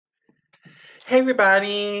Hey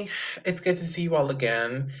everybody, it's good to see you all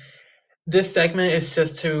again. This segment is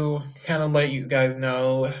just to kind of let you guys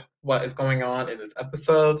know what is going on in this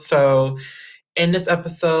episode. So, in this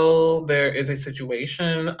episode, there is a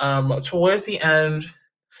situation. Towards the end,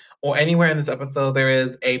 or anywhere in this episode, there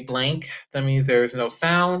is a blank. That means there's no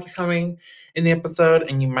sound coming in the episode,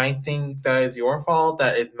 and you might think that is your fault.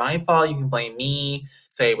 That is my fault. You can blame me,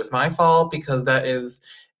 say it was my fault, because that is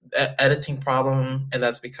an editing problem, and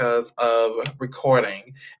that's because of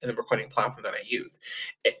recording and the recording platform that I use.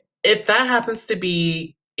 If that happens to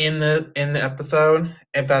be in the episode,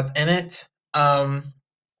 if that's in it,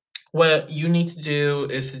 what you need to do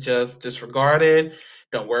is to just disregard it.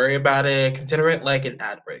 Don't worry about it. Consider it like an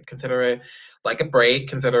ad break. Consider it like a break.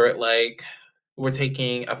 Consider it like we're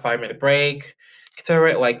taking a 5 minute break. Consider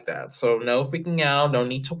it like that. So, no freaking out. No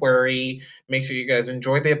need to worry. Make sure you guys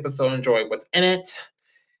enjoy the episode, enjoy what's in it,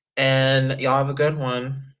 and y'all have a good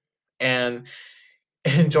one. And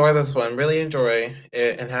enjoy this one. Really enjoy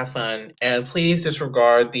it and have fun. And please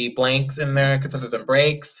disregard the blanks in there, consider them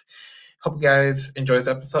breaks. Hope you guys enjoy this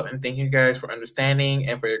episode and thank you guys for understanding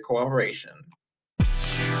and for your cooperation.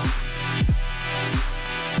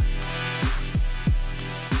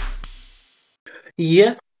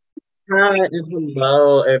 Yes, hi, and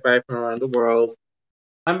hello, everybody from around the world.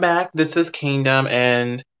 I'm back. This is Kingdom,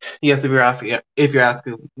 and yes, if you're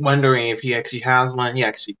asking, wondering if he actually has one, he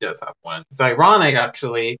actually does have one. It's ironic,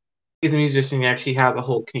 actually. He's a musician. He actually has a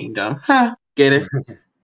whole kingdom. Get it?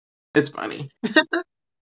 It's funny.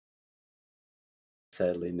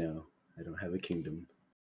 Sadly, no. I don't have a kingdom.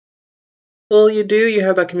 Well, you do. You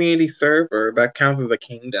have that community server that counts as a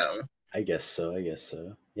kingdom. I guess so.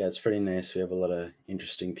 Yeah, it's pretty nice. We have a lot of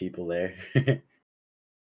interesting people there.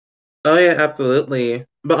 Oh yeah, absolutely.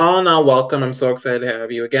 But all in all, welcome. I'm so excited to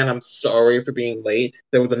have you again. I'm sorry for being late.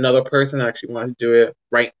 There was another person that actually wanted to do it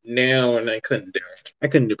right now, and I couldn't do it. I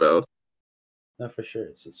couldn't do both. No, for sure.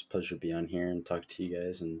 It's a pleasure to be on here and talk to you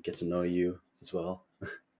guys and get to know you as well.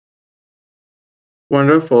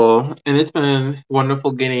 Wonderful, and it's been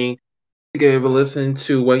wonderful getting to get able to listen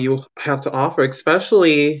to what you have to offer,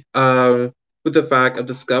 especially with the fact of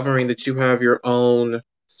discovering that you have your own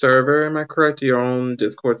server. Am I correct? Your own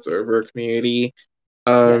Discord server community.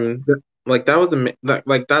 Yeah. Like that was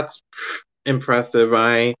like that's impressive.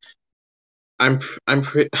 I'm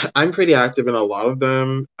pretty active in a lot of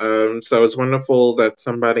them. So it's wonderful that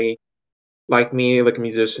somebody like me, like a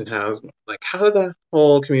musician, has like how did that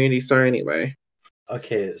whole community start anyway?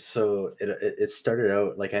 Okay, so it started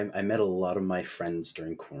out like I met a lot of my friends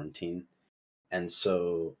during quarantine, and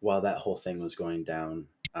so while that whole thing was going down,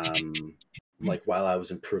 like while I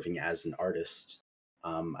was improving as an artist,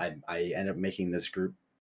 I ended up making this group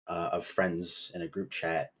of friends in a group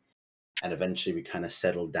chat, and eventually we kind of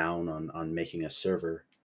settled down on making a server,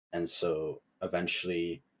 and so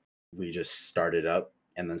eventually we just started up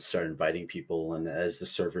and then started inviting people, and as the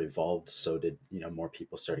server evolved, so did more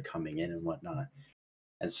people started coming in and whatnot.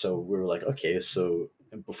 And so we were like, okay, so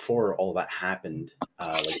before all that happened,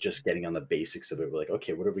 like just getting on the basics of it, we're like,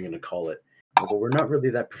 okay, what are we going to call it? Like, well, we're not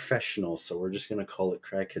really that professional, so we're just going to call it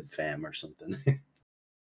Crackhead Fam or something.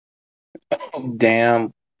 Oh,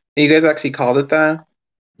 damn, you guys actually called it that?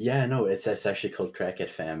 Yeah, no, it's actually called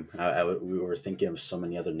Crackhead Fam. We were thinking of so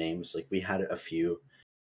many other names. Like we had a few,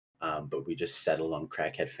 but we just settled on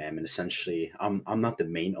Crackhead Fam. And essentially, I'm not the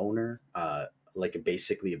main owner. Like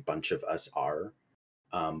basically a bunch of us are,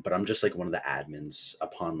 but I'm just like one of the admins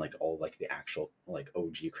upon like all like the actual like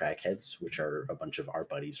OG crackheads, which are a bunch of our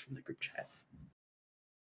buddies from the group chat.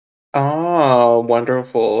 Oh,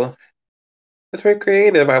 wonderful. It's very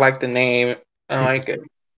creative. I like the name. I like it.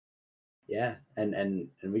 Yeah, and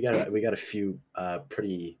we got a few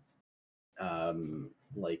pretty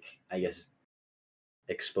like I guess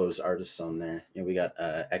exposed artists on there. We got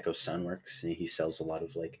Echo Sunworks, and he sells a lot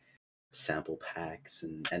of like sample packs,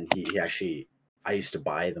 and he actually I used to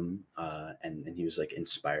buy them, and he was like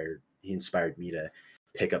inspired. He inspired me to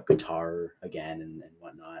pick up guitar again and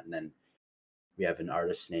whatnot. And then we have an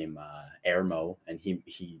artist named Airmo, and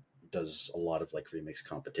he does a lot of like remix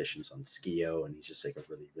competitions on Skio, and he's just like a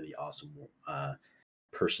really awesome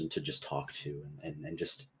person to just talk to, and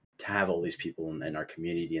just to have all these people in our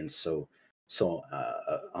community. And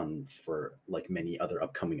on for like many other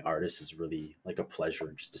upcoming artists is really like a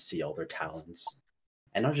pleasure just to see all their talents.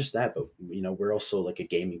 And not just that, but we're also like a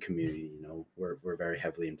gaming community. We're very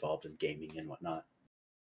heavily involved in gaming and whatnot.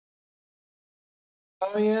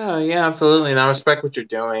 Oh yeah, yeah, absolutely. And I respect what you're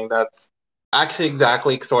doing. That's actually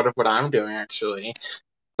exactly sort of what I'm doing, actually.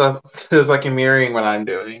 So it's like mirroring what I'm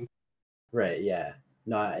doing. Right, yeah.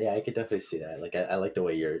 No, yeah, I could definitely see that. Like, I like the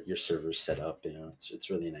way your server's set up. You know, it's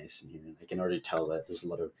really nice in here. I can already tell that there's a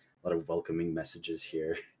lot of welcoming messages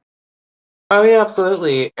here. Oh yeah,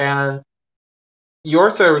 absolutely. And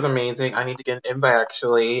your server's amazing. I need to get an invite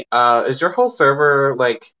actually. Is your whole server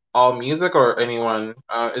like all music or anyone?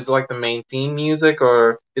 Is it like the main theme music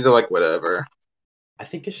or is it like whatever? I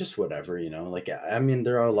think it's just whatever, you know. Like, I mean,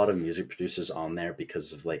 there are a lot of music producers on there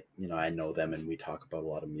because of, like, you know, I know them and we talk about a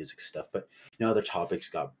lot of music stuff. But you know, other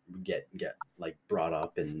topics get like brought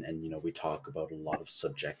up, and you know, we talk about a lot of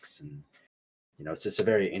subjects, and you know, it's just a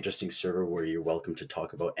very interesting server where you're welcome to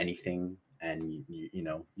talk about anything, and you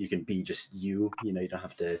know, you can be just you. You know, you don't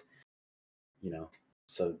have to, you know,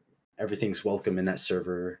 so everything's welcome in that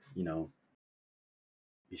server. You know,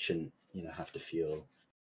 you shouldn't, you know, have to feel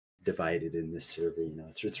divided in this server. You know,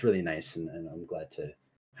 it's really nice, and I'm glad to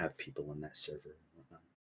have people in that server and whatnot.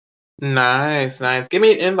 Nice, nice. Give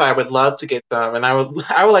me an invite. I would love to get them, and I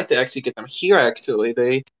would like to actually get them here. Actually,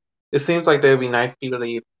 it seems like they would be nice people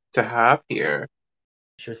to have here.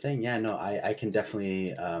 Sure thing. Yeah, no, I can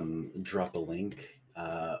definitely drop a link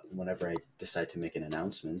whenever I decide to make an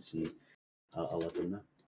announcements, and I'll let them know.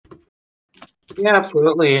 Yeah,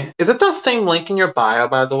 absolutely. Is it that same link in your bio,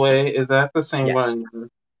 by the way? Is that the same Yeah, one? yeah,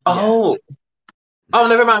 Oh, oh,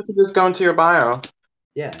 never mind. You just go into your bio.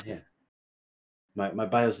 yeah. My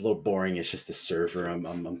bio is a little boring. It's just the server.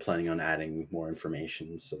 I'm planning on adding more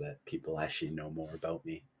information so that people actually know more about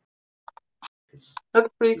me. Because That's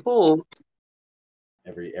pretty cool.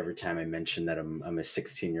 every time I mention that I'm a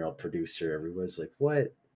 16-year-old producer, everyone's like,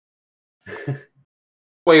 "What?"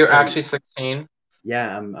 Well, you're Yeah, actually 16.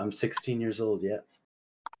 yeah. I'm 16 years old. Yeah,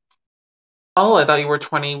 Oh, I thought you were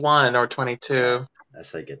 21 or yeah. 22.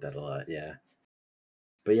 That's I get that a lot. Yeah,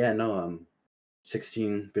 but yeah, no.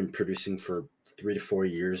 16. Been producing for 3 to 4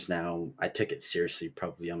 years now. I took it seriously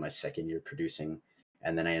probably on my second year producing,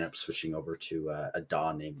 and then I ended up switching over to a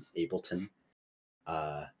DAW named Ableton.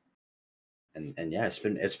 Uh, and yeah, it's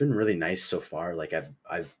been really nice so far. Like,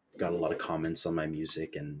 I've got a lot of comments on my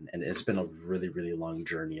music, and it's been a really long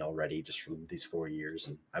journey already just from these 4 years,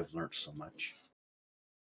 and I've learned so much.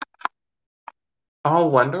 Oh,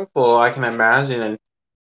 wonderful. I can imagine. And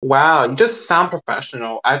wow, you just sound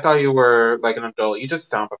professional. I thought you were like an adult. You just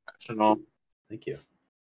sound professional. Thank you.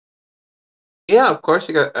 Yeah, of course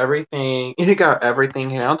you got everything. You got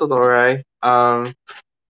everything handled all right.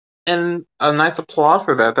 And a nice applause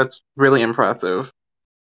for that. That's really impressive.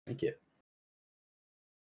 Thank you.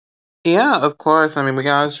 Yeah, of course. I mean, we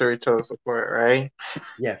gotta show each other support, right?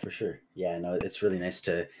 Yeah, for sure. Yeah, no, it's really nice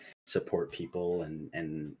to support people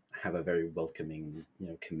and have a very welcoming, you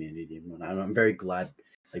know, community and whatnot. I'm very glad,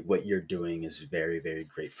 like, what you're doing is very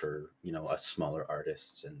great for, you know, us smaller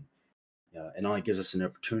artists, and not only gives us an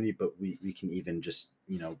opportunity, but we can even just,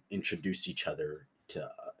 you know, introduce each other to,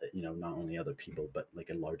 you know, not only other people but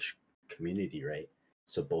like a large community, right?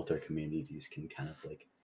 So both our communities can kind of, like,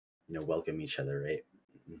 you know, welcome each other, right?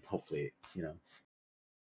 And hopefully, you know.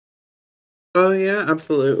 Oh yeah,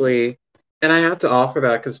 absolutely. And I have to offer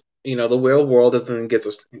that because the real world doesn't give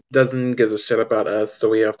a shit about us, so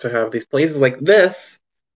we have to have these places like this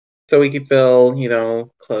so we can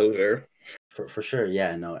feel closure. For sure,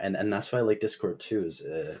 yeah, no, and that's why I like Discord too. Is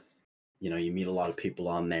you know, you meet a lot of people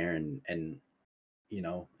on there, and you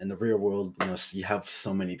know, in the real world, you know, you have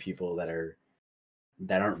so many people that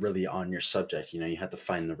aren't really on your subject. You know, you have to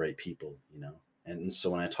find the right people. You know, and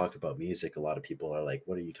so when I talk about music, a lot of people are like,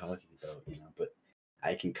 "What are you talking about?" You know, but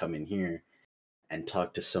I can come in here and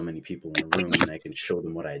talk to so many people in a room, and I can show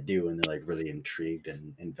them what I do, and they're like really intrigued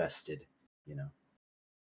and invested. You know.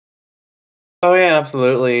 Oh yeah,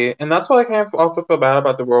 absolutely. And that's what I kind of also feel bad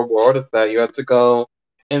about the real world is that you have to go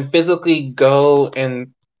and physically go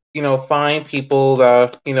and find people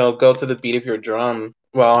that go to the beat of your drum.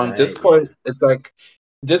 Well, on Right. Yeah.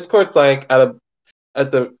 Discord's like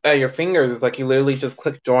at your fingers. It's like you literally just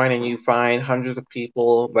click join and you find hundreds of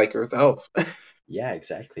people like yourself. Yeah,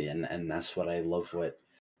 exactly. And that's what I love, what,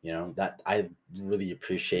 you know, that I really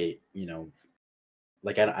appreciate, you know,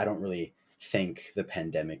 like, I don't really thank the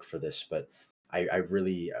pandemic for this, but I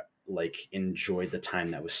really like enjoyed the time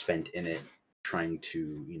that was spent in it, trying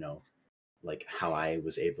to, you know, like how I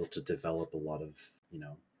was able to develop a lot of, you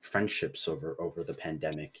know, friendships over the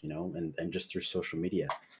pandemic, you know, and just through social media.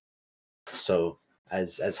 So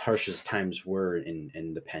as harsh as times were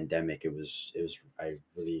in the pandemic, it was I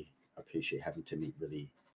really appreciate having to meet really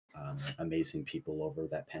amazing people over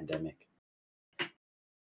that pandemic.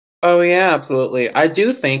 Oh yeah, absolutely. I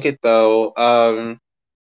do think it though.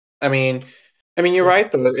 I mean, you're Yeah,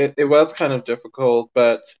 right though. It was kind of difficult,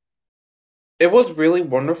 but it was really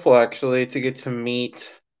wonderful actually to get to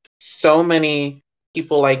meet so many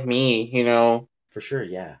people like me, you know. For sure,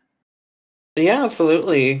 yeah. Yeah,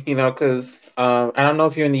 absolutely. You know, because I don't know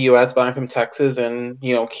if you're in the U.S., but I'm from Texas, and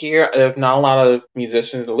you know, here there's not a lot of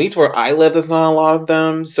musicians. At least where I live, there's not a lot of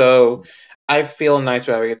them. So I feel nice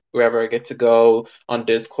wherever I get to go on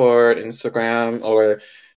Discord, Instagram, or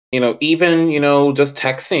you know, even you know, just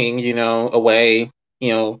texting, you know, away.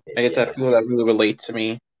 You know, I get to have Yeah. people that really relate to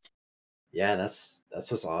me. Yeah, that's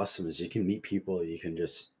what's awesome is you can meet people you can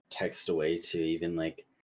just text away to, even like,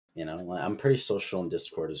 like, I'm pretty social on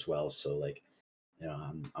Discord as well, so like,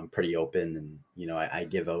 I'm pretty open, and I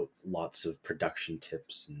give out lots of production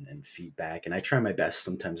tips and feedback, and I try my best.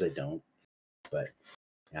 Sometimes I don't, but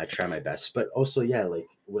yeah, I try my best. But also, yeah, like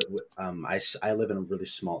I live in a really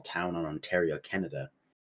small town in Ontario, Canada,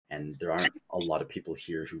 and there aren't a lot of people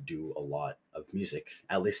here who do a lot of music,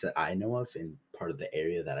 at least that I know of, in part of the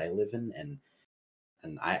area that I live in.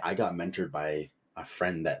 And I got mentored by a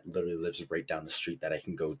friend that literally lives right down the street that I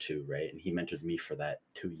can go to, right? And he mentored me for that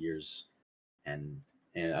 2 years, and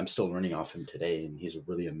I'm still learning off him today. And he's a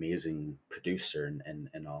really amazing producer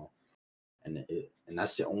and all. And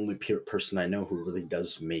that's the only person I know who really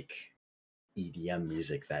does make EDM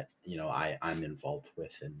music that I'm involved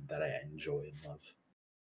with and that I enjoy and love.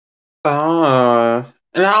 And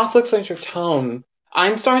that also explains your tone.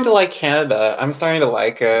 I'm starting to like Canada. I'm starting to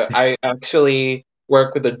like it. I actually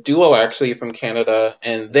work with a duo actually from Canada,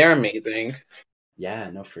 and they're amazing. Yeah,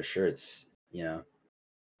 no, for sure. It's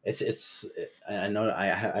I know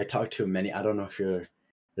I talk to many. I don't know if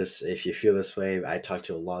you feel this way. I talk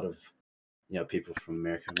to a lot of people from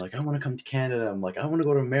America. I'm like, I want to come to Canada. I'm like, I want to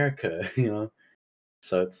go to America.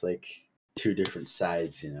 So it's like two different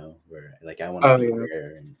sides. Where like I want to Oh be yeah.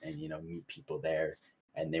 there and meet people there,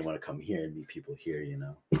 and they want to come here and meet people here.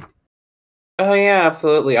 Oh yeah,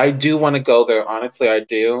 absolutely. I do want to go there. Honestly, I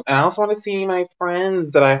do. And I also want to see my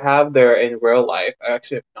friends that I have there in real life. I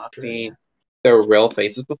actually have not Sure, yeah. seen their real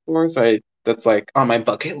faces before, so that's like on my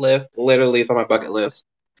bucket list. Literally, it's on my bucket list.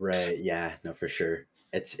 Right. Yeah. No, for sure.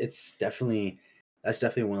 It's definitely That's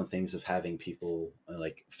definitely one of the things of having people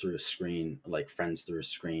like through a screen, like friends through a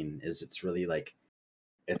screen, is it's really like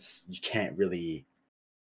it's you can't really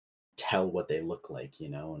tell what they look like,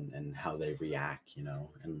 and how they react,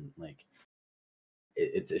 and like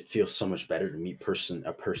it feels so much better to meet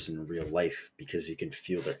a person in real life because you can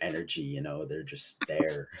feel their energy, they're just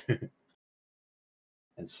there.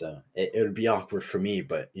 And so it would be awkward for me,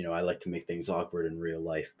 but I like to make things awkward in real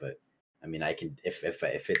life. But I mean, I can if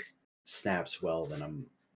it snaps well, then I'm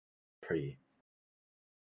pretty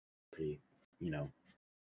pretty you know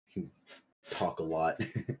can talk a lot.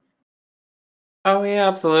 Oh yeah,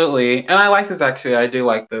 absolutely. And I like this actually. I do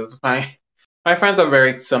like this. My friends are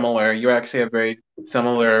very similar. You actually have very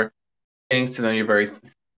similar things to them. You're very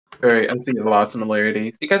I see a lot of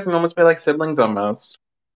similarities. You guys can almost be like siblings almost.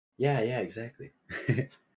 Yeah, yeah, exactly.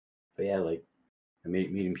 But yeah, like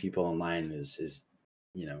meeting people online is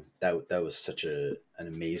that was such an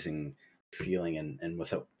amazing feeling, and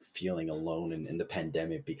without feeling alone in the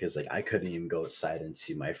pandemic, because like I couldn't even go outside and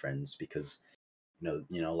see my friends because not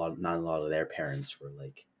a lot of their parents were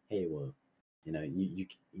like, hey, well,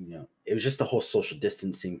 it was just the whole social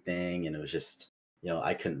distancing thing, and it was just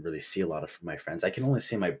I couldn't really see a lot of my friends. I can only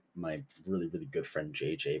see my really really good friend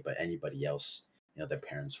JJ, but anybody else, their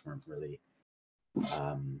parents weren't really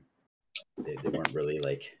um they weren't really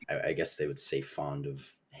like, I guess they would say, fond of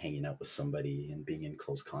hanging out with somebody and being in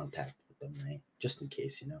close contact with them, right? Just in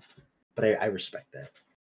case, but I respect that.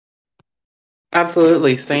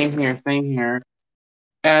 Absolutely. Same here, same here.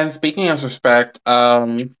 And speaking of respect,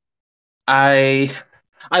 I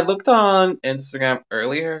I looked on Instagram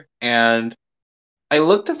earlier and I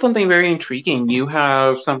looked at something very intriguing. You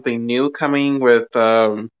have something new coming with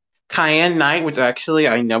Cayenne Night, which actually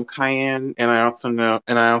I know Cayenne, and I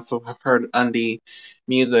also have heard Undie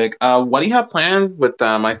music. What do you have planned with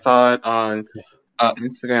them? I saw it on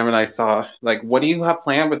Instagram, and I saw like, what do you have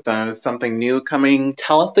planned with them? Is something new coming?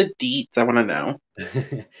 Tell us the deets. I want to know.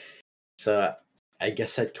 So I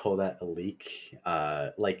guess I'd call that a leak.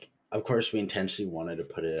 Like, of course, we intentionally wanted to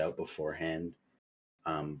put it out beforehand,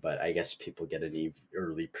 but I guess people get an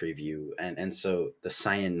early preview, and so the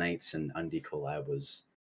Cyan Knights and Undie collab was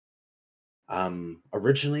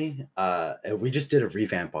originally we just did a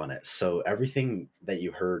revamp on it. So everything that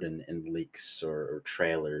you heard in leaks or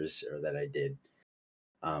trailers or that I did,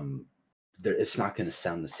 um, it's not going to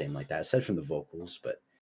sound the same like that, aside from the vocals, but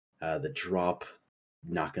the drop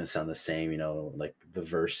not going to sound the same. Like the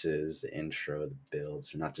verses, the intro, the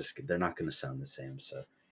builds are not just they're not going to sound the same. So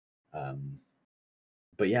um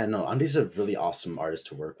but yeah, no, Andy's a really awesome artist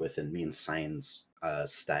to work with, and me and Cyan's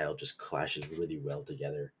style just clashes really well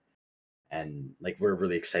together. and like we're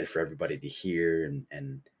really excited for everybody to hear,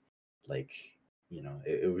 and like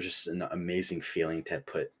it was just an amazing feeling to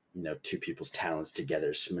put two people's talents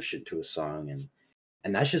together, smush it into a song,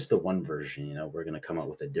 and that's just the one version. We're gonna come out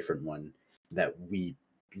with a different one that we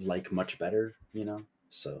like much better.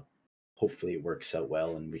 So hopefully it works out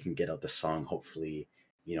well, and we can get out the song hopefully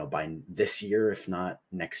by this year, if not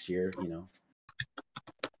next year.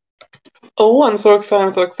 Oh, I'm so excited!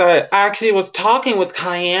 I'm so excited. I actually was talking with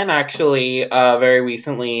Cayenne actually, very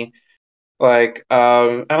recently. Like,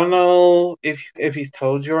 I don't know if he's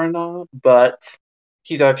told you or not, but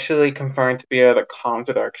he's actually confirmed to be at a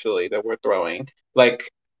concert actually that we're throwing. Like,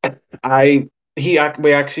 I we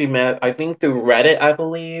actually met, I think through Reddit, I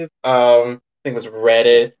believe. I think it was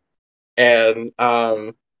Reddit, and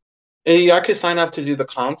he actually signed up to do the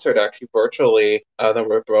concert actually virtually that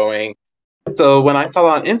we're throwing. So when I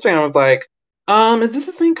saw it on Instagram, I was like, is this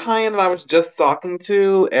the same client that I was just talking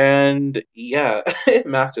to? And yeah, it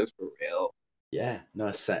matches for real. Yeah,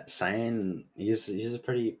 no, Cyan, he's a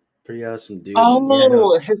pretty awesome dude, and yeah,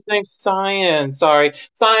 no, Oh, his name's Cyan. Sorry,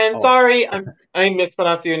 Cyan. oh, Sorry, I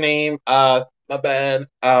mispronounced your name. My bad.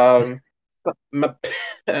 My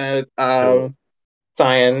bad. so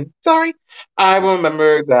Cyan. Sorry. I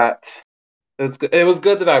remember that. It was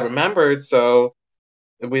good that I remembered, so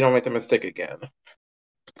we don't make the mistake again.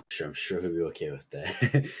 I'm sure he'll be okay with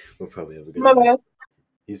that. We'll probably have a good My laugh. bad.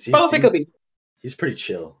 He's But I he's don't think it'll he's be. he's pretty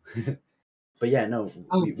chill. But yeah, no,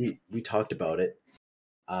 Oh, we talked about it,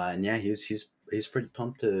 and yeah, he's pretty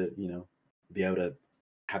pumped to be able to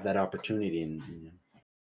have that opportunity, and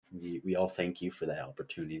we all thank you for that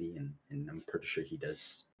opportunity, and I'm pretty sure he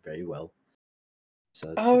does very well.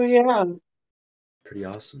 So it's oh it's yeah. pretty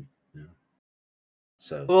awesome.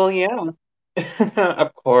 So Well, yeah.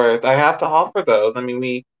 Of course, I have to offer those. I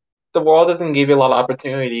mean, the world doesn't give you a lot of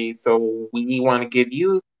opportunities, so we want to give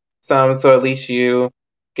you some, so at least you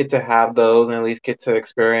get to have those and at least get to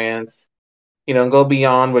experience, go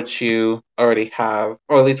beyond what you already have,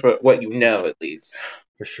 or at least what you know, at least.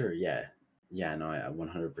 for sure, yeah, yeah, no, I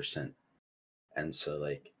 100%. And so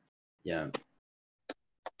like, yeah,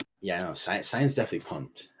 yeah, no, science definitely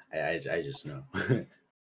pumped. I just know.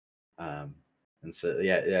 um, and so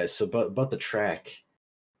yeah. So about the track,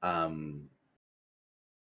 um,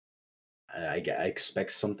 I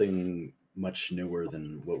expect something much newer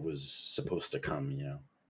than what was supposed to come.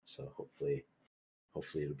 So hopefully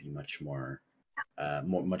it'll be much more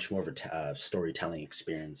of a storytelling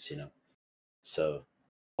experience. So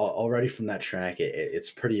already from that track, it's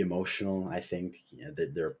pretty emotional. I think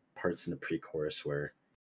there are parts in the pre-chorus where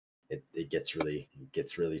it gets really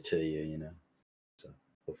to you. So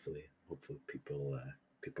hopefully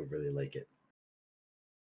people really like it.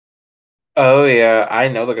 Oh yeah, I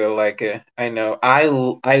know they're gonna like it. I know. I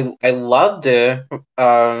loved it.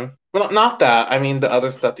 Well, not that. I mean, the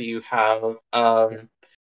other stuff that you have. I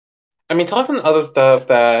mean, talking the other stuff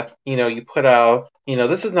that you put out.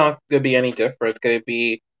 This is not gonna be any different. It's gonna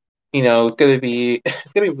be, it's gonna be,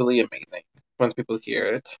 it's gonna be really amazing once people hear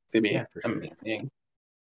it. It's gonna be Yeah, for sure. amazing.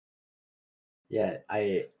 Yeah,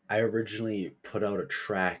 I originally put out a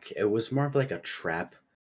track. It was more of like a trap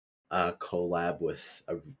collab with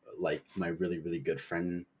like my really really good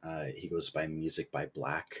friend. He goes by Music by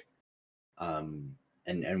Black.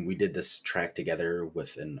 And we did this track together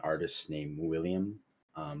with an artist named William.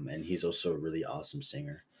 And he's also a really awesome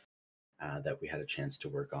singer that we had a chance to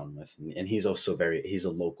work on with. And he's a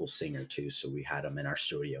local singer too. So we had him in our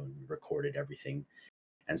studio and we recorded everything.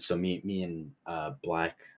 And so me and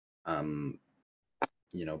Black, um,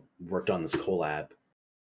 worked on this collab,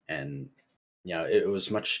 and it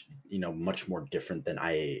was much more different than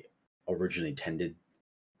I originally intended.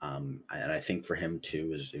 And I think for him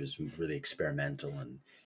too, it was really experimental, and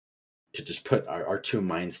to just put our two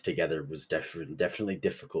minds together was definitely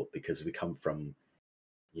difficult because we come from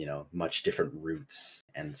much different roots,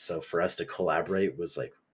 and so for us to collaborate was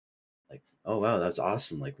like oh wow, that's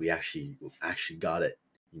awesome, like we actually got it.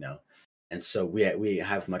 And so we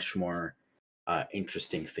have much more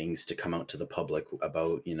interesting things to come out to the public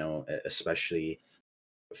about, especially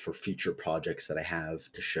for future projects that I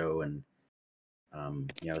have to show. And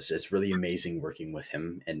it's really amazing working with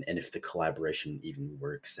him, and if the collaboration even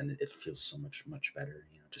works, then it feels so much better,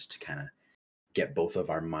 just to kind of get both of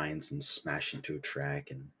our minds and smash into a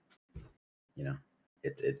track. And you know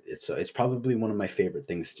it's probably one of my favorite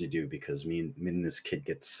things to do, because me and this kid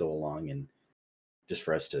get so along, and just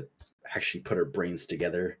for us to actually put our brains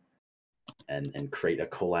together and create a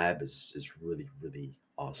collab is really really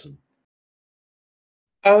awesome.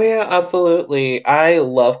 Oh yeah, absolutely. I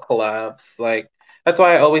love collabs. Like that's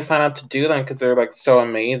why I always sign up to do them because they're like so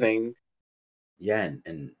amazing. Yeah,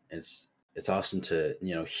 and it's it's awesome to,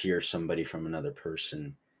 you know, hear somebody from another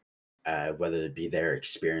person, whether it be their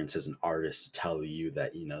experience as an artist, to tell you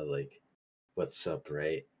that, you know, like, what's up,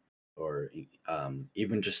 right? Or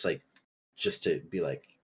even just like, just to be like,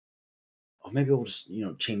 oh, maybe we'll just, you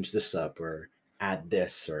know, change this up or add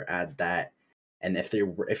this or add that. And if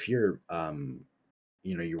you're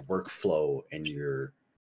you know, your workflow and your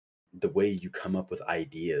the way you come up with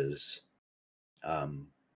ideas, um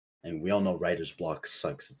and we all know writer's block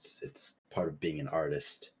sucks. It's part of being an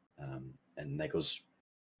artist, and that goes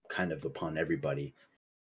kind of upon everybody,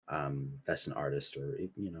 that's an artist, or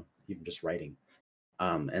you know, even just writing.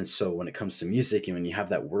 And so when it comes to music, and when you have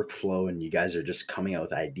that workflow and you guys are just coming out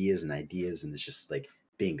with ideas and ideas, and it's just like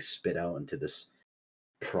being spit out into this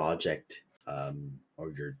project,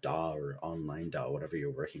 or your DAW or online DAW, whatever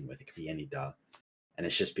you're working with, it could be any DAW, and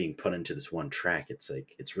it's just being put into this one track. It's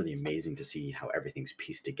like, it's really amazing to see how everything's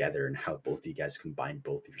pieced together and how both of you guys combine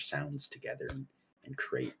both your sounds together and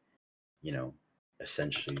create, you know,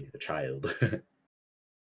 essentially a child.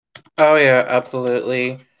 Oh yeah,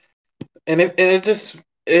 absolutely.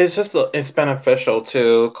 It's beneficial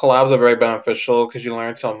too. Collabs are very beneficial because you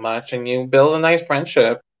learn so much and you build a nice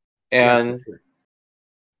friendship. Yeah, for And sure.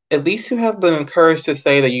 at least you have been encouraged to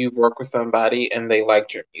say that you work with somebody and they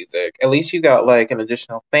liked your music. At least you got like an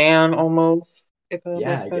additional fan almost, if that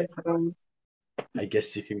Yeah, makes sense. I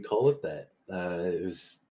guess you can call it that. It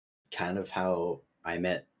was kind of how I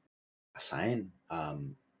met Assign.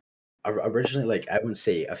 Originally, like, I wouldn't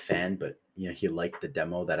say a fan, but you know, he liked the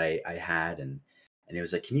demo that I had, and he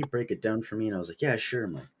was like, "Can you break it down for me?" And I was like, "Yeah, sure."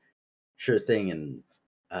 I'm like, "Sure thing." And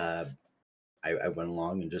uh, I went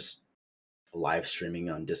along and just live streaming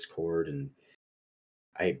on Discord, and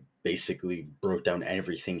I basically broke down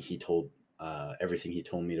everything he told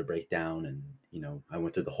me to break down, and you know, I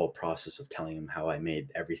went through the whole process of telling him how I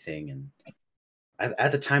made everything. And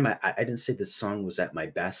at the time, I didn't say the song was at my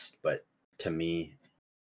best, but to me,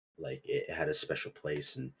 like, it had a special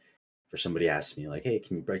place. And for somebody to ask me like, "Hey,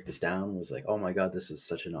 can you break this down?" was like, "Oh my god, this is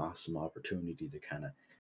such an awesome opportunity to kind of,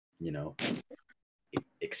 you know,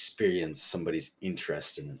 experience somebody's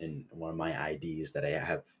interest in one of my ideas that I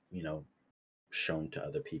have, you know, shown to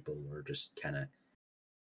other people, or just kind of,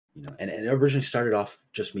 you know." And it originally started off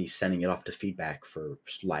just me sending it off to feedback for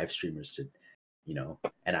live streamers to, you know.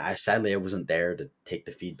 And I sadly I wasn't there to take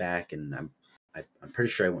the feedback, and I'm pretty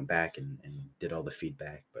sure I went back and did all the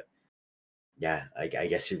feedback. But yeah, I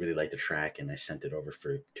guess he really liked the track, and I sent it over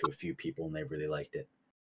for to a few people, and they really liked it.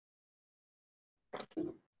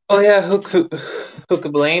 Oh yeah, who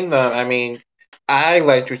could blame them? I mean, I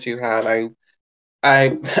liked what you had. I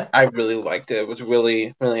I really liked it. It was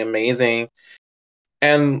really, really amazing.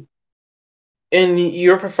 And in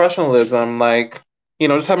your professionalism, like,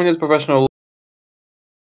 just having this professional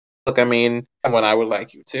look, I mean, when I would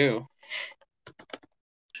like you too.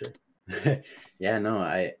 Sure. Yeah, no,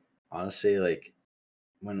 I honestly, like,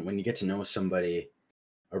 when you get to know somebody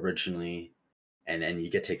originally, and you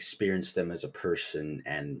get to experience them as a person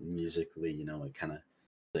and musically, you know, it kind of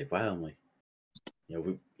like, wow, I'm like,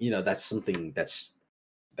 you know, that's something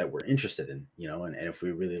that we're interested in, you know. And if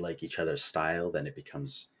we really like each other's style, then it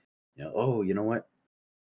becomes, you know, oh, you know what,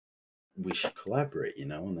 we should collaborate, you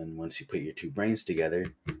know. And then once you put your two brains together,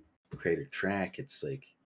 create a track, it's like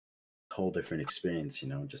a whole different experience, you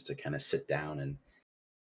know, just to kind of sit down and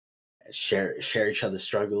share each other's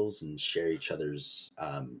struggles and share each other's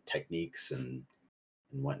techniques and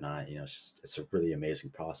whatnot. You know, it's a really amazing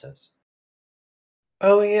process.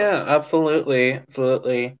 Oh yeah, absolutely,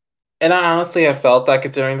 absolutely. And I honestly have felt that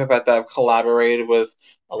considering the fact that I've collaborated with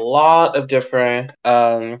a lot of different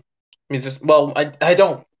music. Well, I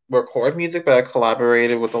don't record music, but I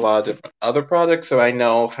collaborated with a lot of different other projects, so I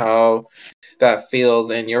know how that feels.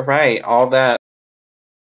 And you're right, all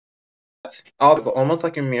it's almost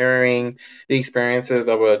like you're mirroring the experiences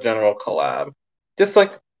of a general collab. Just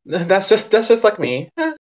like that's just like me.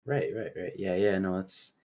 Right. Yeah, yeah. No,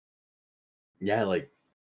 it's yeah. Like,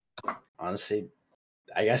 honestly,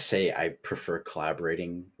 I guess say I prefer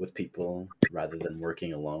collaborating with people rather than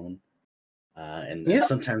working alone. And Yeah.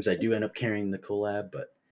 sometimes I do end up carrying the collab,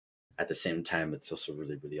 but at the same time, it's also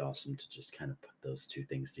really awesome to just kind of put those two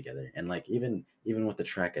things together. And like, even with the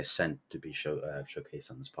track I sent to be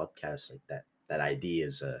showcased on this podcast, like, that idea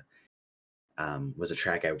is a was a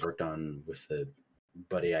track I worked on with the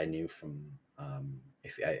buddy I knew from,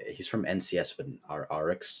 he's from NCS, but our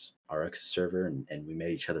RX server, and we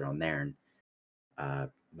met each other on there.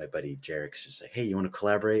 And my buddy Jarek's just like, "Hey, you want to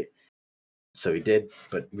collaborate?" So we did,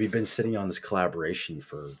 but we've been sitting on this collaboration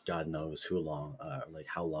for God knows who long, like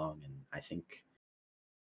how long. And I think,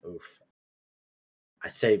 oof,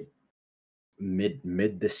 I'd say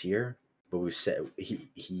mid this year. but we said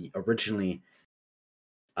he originally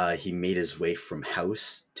he made his way from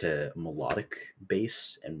house to melodic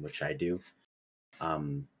bass, and which I do.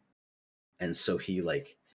 Um, and so he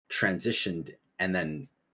like transitioned, and then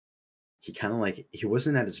he kind of like he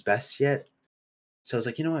wasn't at his best yet. So I was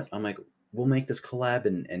like, you know what? I'm like, we'll make this collab,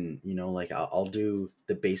 and you know, like I'll do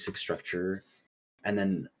the basic structure, and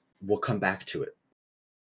then we'll come back to it.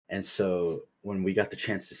 And so when we got the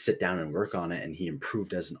chance to sit down and work on it, and he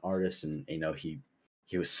improved as an artist, and you know, he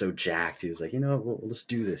was so jacked. He was like, you know, let's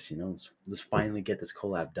do this. You know, let's finally get this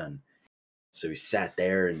collab done. So we sat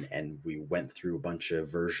there and we went through a bunch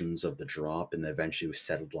of versions of the drop, and eventually we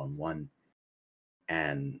settled on one.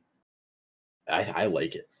 And I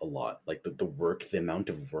like it a lot. Like the work, the amount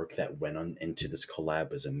of work that went on into this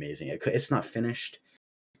collab is amazing. It's not finished,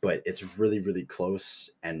 but it's really really close.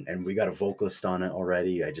 And we got a vocalist on it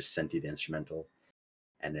already. I just sent you the instrumental,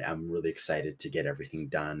 and I'm really excited to get everything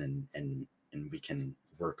done and we can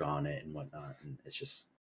work on it and whatnot. And it's just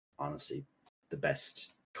honestly the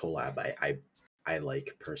best collab I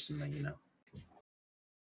like personally. You know.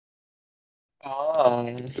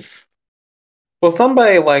 Um, well,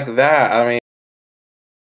 somebody like that, I mean,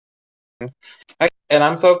 and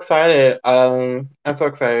I'm so excited. I'm so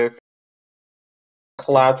excited. Yeah.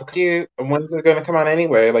 Collabs. When's it gonna come out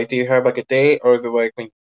anyway? Like, do you have like a date, or is it like when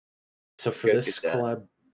So for you guys this get done? collab,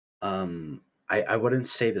 I wouldn't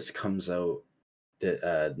say this comes out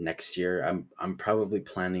the next year. I'm probably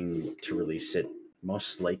planning to release it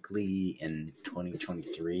most likely in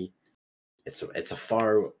 2023. It's a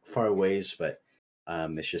far ways, but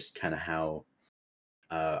it's just kind of how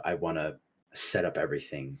I want to set up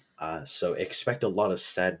everything. So expect a lot of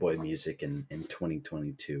sad boy music in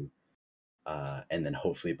 2022. And then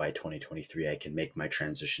hopefully by 2023 I can make my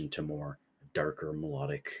transition to more darker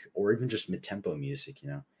melodic or even just mid-tempo music. You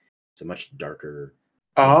know, it's a much darker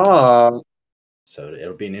thing. Oh, So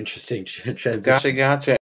it'll be an interesting gotcha, transition.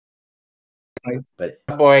 gotcha. Like,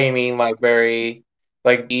 But boy, you mean like very,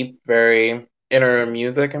 like deep, very inner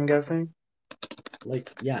music? I'm guessing.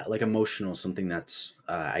 like yeah, like emotional, something that's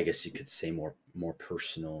I guess you could say more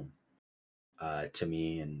personal to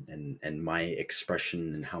me and my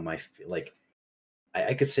expression and how like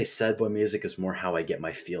I could say sad boy music is more how I get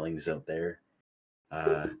my feelings out there.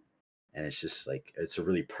 Uh, and it's just like it's a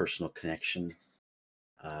really personal connection.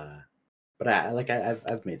 Uh, but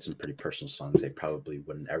I've made some pretty personal songs I probably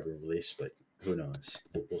wouldn't ever release, but who knows?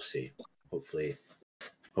 We'll see. Hopefully,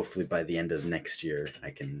 hopefully by the end of next year,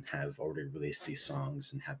 I can have already released these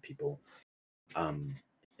songs and have people um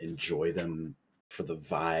enjoy them for the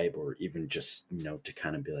vibe, or even just you know to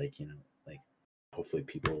kind of be like you know like hopefully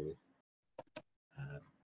people uh,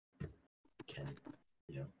 can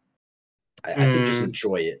you know I think just Mm,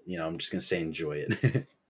 enjoy it. You know, I'm just gonna say enjoy it.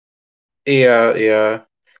 yeah, yeah,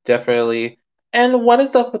 definitely. And what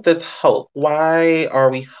is up with this hope? Why are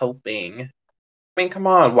we hoping? I mean, come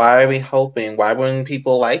on, why are we hoping? Why wouldn't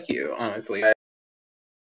people like you? Honestly, I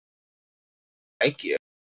like you.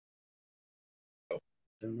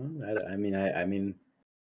 Don't know. I mean,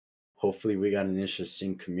 hopefully we got an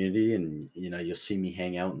interesting community, and you know, you'll see me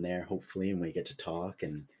hang out in there. Hopefully, and we get to talk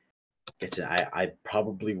and get to. I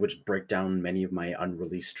probably would break down many of my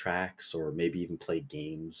unreleased tracks, or maybe even play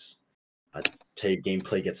games. Tell you,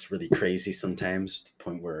 gameplay gets really crazy sometimes to the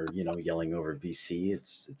point where you know, yelling over VC.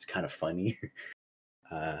 It's kind of funny.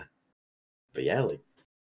 uh, but yeah, like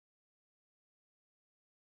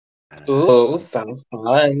Ooh, I'm sounds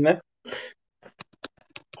fun.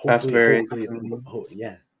 That's very hopefully it's exciting.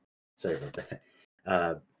 yeah. Sorry about that.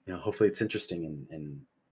 You know, hopefully it's interesting and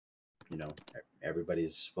you know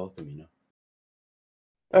everybody's welcome. You know.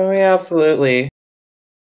 Oh yeah, absolutely.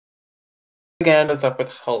 Again, the stuff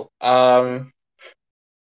with hope. I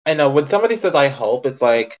know when somebody says I hope, it's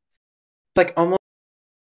like almost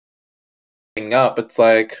up.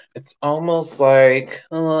 It's almost like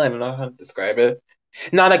I don't know how to describe it.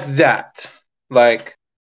 Not exact. Like,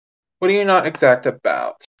 what are you not exact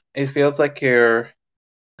about? It feels like you're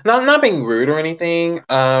not being rude or anything.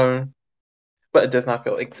 But it does not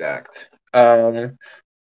feel exact. Do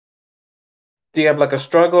you have like a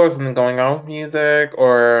struggle or something going on with music,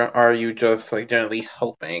 or are you just like generally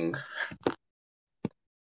hoping?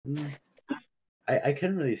 Mm, I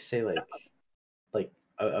couldn't really say like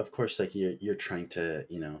of course like you're trying to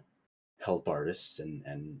you know help artists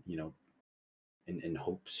and you know in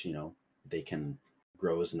hopes you know they can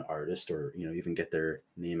grow as an artist or you know even get their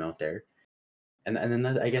name out there and then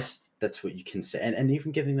I guess that's what you can say and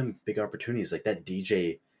even giving them big opportunities like that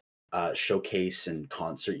DJ showcase and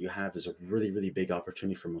concert you have is a really really big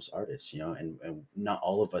opportunity for most artists you know and not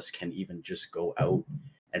all of us can even just go out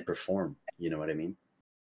and perform you know what I mean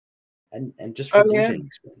and just for Oh yeah. gauging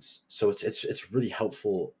experience. So it's really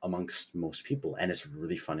helpful amongst most people, and it's a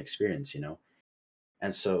really fun experience, you know.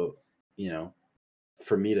 And so, you know,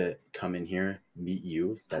 for me to come in here, meet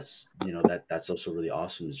you, that's that's also really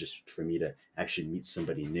awesome. Is just for me to actually meet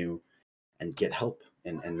somebody new and get help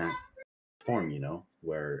in that form, you know,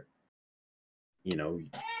 where you know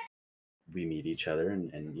we meet each other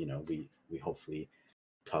and we hopefully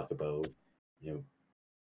talk about you know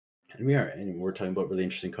and we're talking about really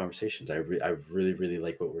interesting conversations. I really really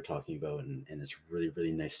like what we're talking about, and it's really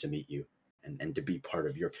really nice to meet you and to be part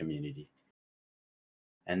of your community.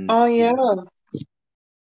 And Oh yeah.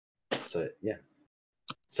 so yeah,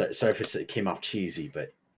 sorry if it came off cheesy,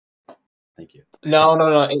 but thank you. No, no,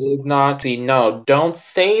 no. It is not the no. Don't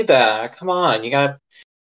say that. Come on, you gotta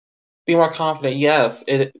be more confident. Yes,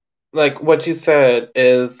 it like what you said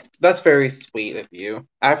is that's very sweet of you.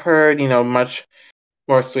 I've heard much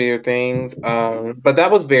more sweeter things. But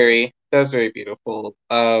that was very beautiful.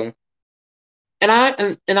 And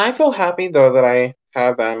I feel happy though that I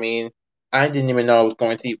have that. I mean, I didn't even know I was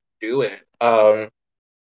going to do it. And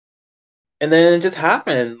then it just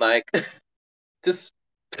happened, like just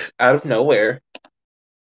out of nowhere.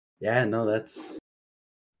 Yeah, no,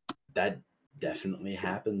 that definitely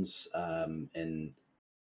happens. And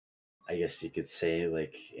I guess you could say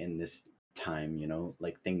like in this time,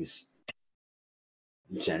 like things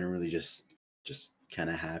generally just kind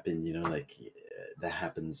of happen, like that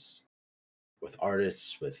happens with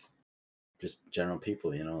artists, with just general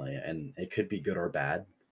people, and it could be good or bad,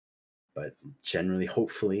 but generally,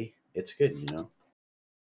 hopefully, it's good,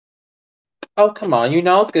 Oh, come on, you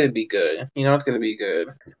know it's gonna be good. You know it's gonna be good.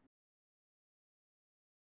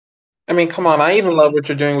 I mean, come on, Yeah, I even love what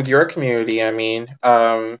you're doing with your community. I mean,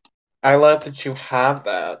 I love that you have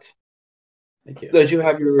that. thank you. That you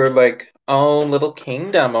have your like own little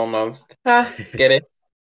kingdom almost. Ah, get it?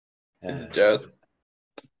 It's a uh, joke.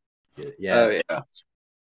 Oh yeah, yeah.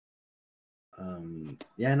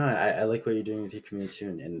 yeah, no, I like what you're doing with your community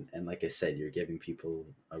too, and like I said, you're giving people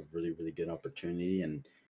a really really good opportunity, and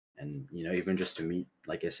even just to meet,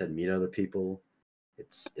 like I said, meet other people.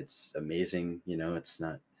 It's amazing, it's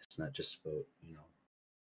not just about,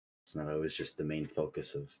 it's not always just the main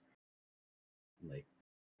focus of like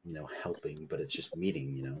helping, but it's just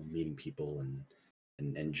meeting people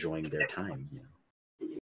and enjoying their time.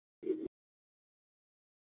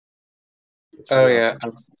 It's Oh really yeah.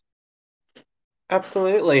 awesome.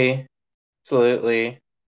 Absolutely. Absolutely.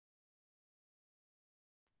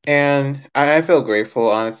 And I feel grateful,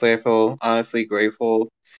 honestly. I feel honestly grateful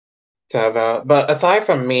to have that. But aside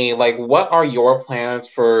from me, like, what are your plans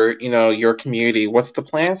for, your community? What's the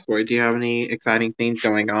plans for it? Do you have any exciting things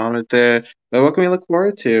going on with it? Like, what can we look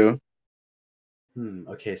forward to?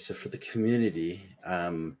 Okay, so for the community,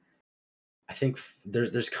 I think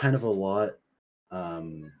there's kind of a lot,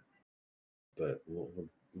 um, but we'll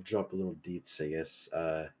drop a little deets, I guess.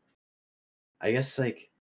 I guess like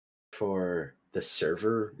for the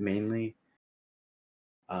server mainly,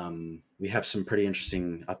 we have some pretty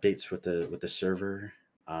interesting updates with the server,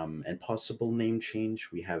 and possible name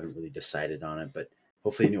change. We haven't really decided on it, but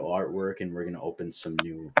hopefully new artwork, and we're gonna open some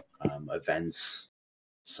new events,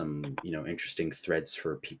 some interesting threads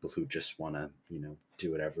for people who just want to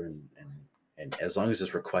do whatever, and as long as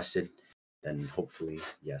it's requested, then hopefully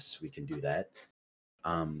yes we can do that.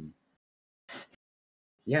 Um,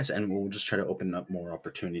 yes, and we'll just try to open up more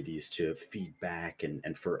opportunities to feedback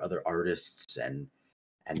and for other artists and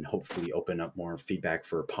hopefully open up more feedback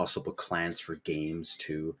for possible clans for games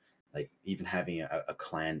too. Like even having a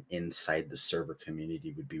clan inside the server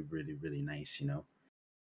community would be really really nice,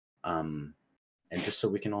 um and just so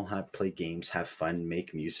we can all have play games, have fun,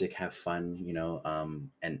 make music, have fun,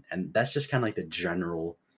 and that's just kind of like the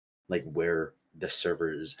general, like where the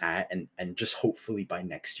server is at, and just hopefully by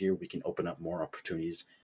next year we can open up more opportunities,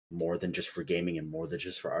 more than just for gaming and more than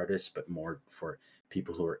just for artists, but more for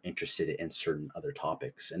people who are interested in certain other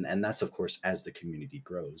topics, and that's of course as the community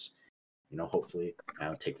grows. Hopefully,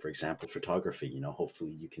 take for example photography.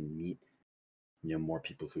 Hopefully you can meet more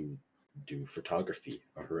people who do photography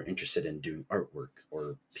or who are interested in doing artwork,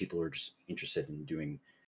 or people who are just interested in doing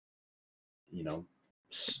you know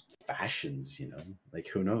fashions, like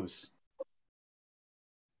who knows.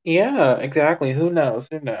 Yeah, exactly. Who knows?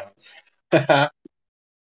 Who knows?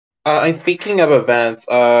 And speaking of events,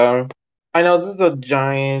 I know this is a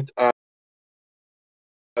giant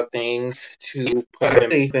thing to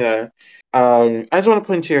put in there. I just want to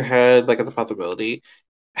put into your head, like, as a possibility.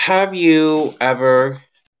 Have you ever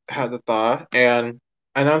had the thought? And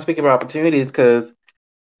I know I'm speaking about opportunities because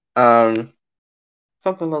um,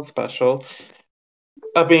 something a little special.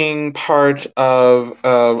 being part of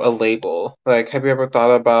a label? Like, have you ever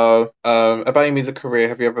thought about your music career?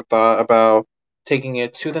 Have you ever thought about taking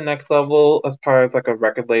it to the next level as part of like a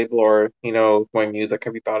record label or more music?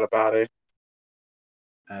 Have you thought about it?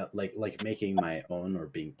 Like making my own or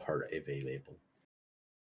being part of a label.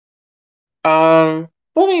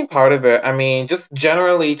 Well, being part of it. I mean, just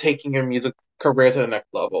generally taking your music career to the next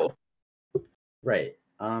level. Right.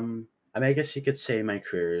 I mean, I guess you could say my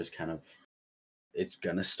career is kind of it's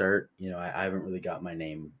gonna start. I haven't really got my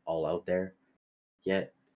name all out there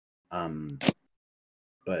yet. Um,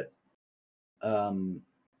 but um,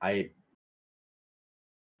 I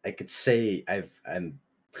I could say I'm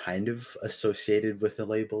kind of associated with a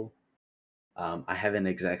label. I haven't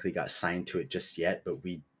exactly got signed to it just yet, but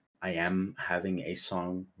I am having a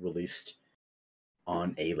song released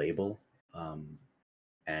on a label. Um,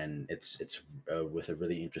 and it's with a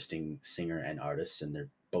really interesting singer and artist, and they're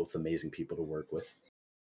both amazing people to work with.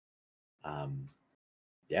 Um,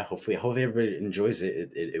 yeah, hopefully everybody enjoys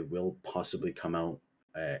it. It will possibly come out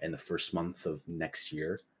in the first month of next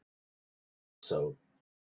year, so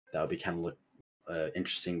that'll be kind of look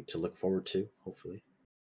interesting to look forward to. Hopefully,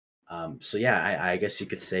 so yeah, I guess you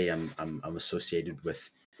could say I'm associated with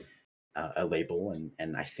a label,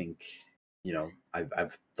 and I think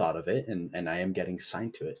I've thought of it, and I am getting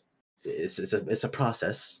signed to it. It's a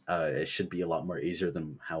process. It should be a lot more easier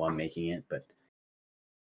than how I'm making it, but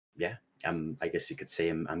yeah, I guess you could say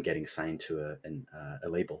I'm getting signed to a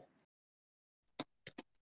label.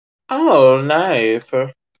 Oh, nice.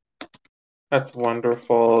 That's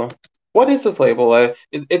wonderful. What is this label?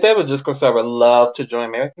 If they have a Discord server, I would love to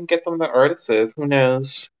join. Maybe I can get some of the artists. Who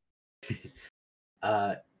knows?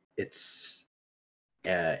 uh, it's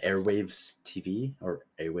Airwaves TV or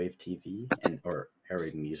Airwave TV or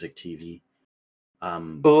Airwave Music TV.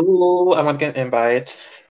 Ooh, I want to get an invite.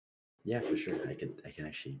 Yeah, for sure. I can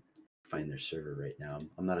actually find their server right now.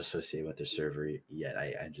 I'm not associated with their server yet.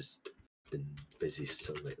 I just been busy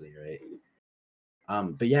so lately, right?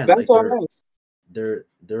 But yeah, That's like all they're right. they're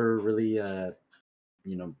they're really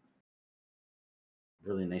you know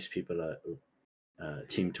really nice people to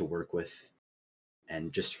team to work with,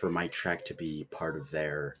 and just for my track to be part of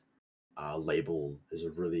their label is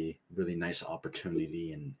a really nice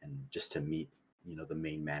opportunity, and just to meet the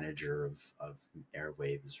main manager of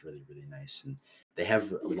Airwave is really nice, and they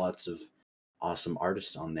have lots of awesome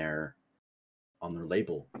artists on their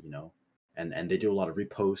label, and they do a lot of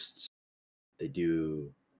reposts. They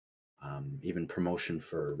do even promotion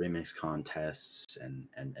for remix contests, and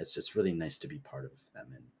it's really nice to be part of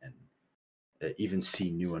them, and even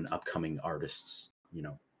see new and upcoming artists,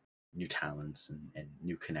 new talents and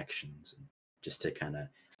new connections, and just to kind of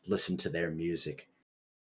listen to their music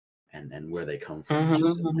and where they come from. It's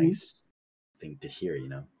just a Hmm. nice thing to hear.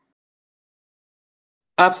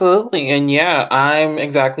 Absolutely. And yeah, I'm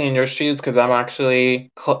exactly in your shoes because I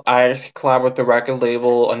collab with the record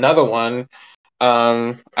label, another one.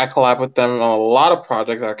 I collab with them on a lot of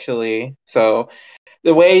projects actually. So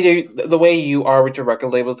the way you are with your record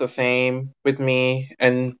label is the same with me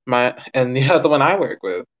and the other one I work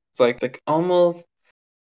with. It's like almost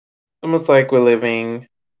like we're living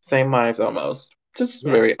same lives almost. Just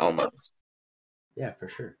Yeah, very almost. yeah, for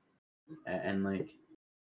sure. And like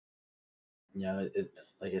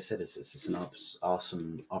like I said, it's an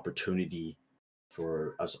awesome opportunity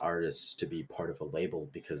for us artists to be part of a label,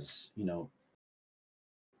 because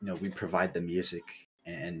we provide the music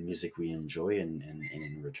and music we enjoy, and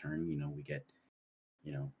in return, we get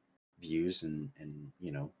you know views and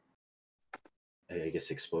I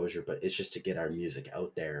guess exposure, but it's just to get our music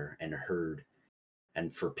out there and heard,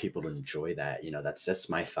 and for people to enjoy that. That's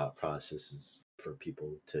my thought process, is for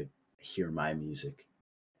people to hear my music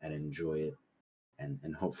and enjoy it,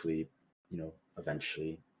 and hopefully,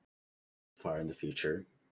 eventually, far in the future,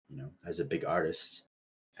 as a big artist,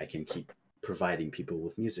 I can keep providing people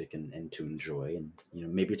with music and to enjoy, and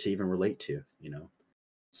maybe to even relate to.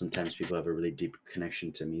 Sometimes people have a really deep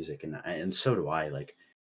connection to music, and so do I. Like,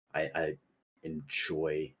 I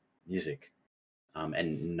enjoy music,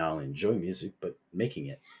 and not only enjoy music but making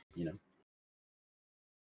it. You know.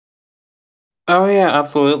 Oh yeah,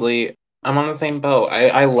 absolutely. I'm on the same boat.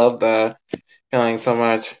 I love the feeling so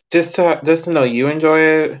much. Just to know you enjoy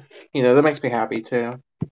it, that makes me happy too.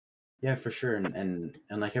 Yeah, for sure, and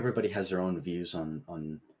like everybody has their own views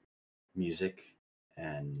on music,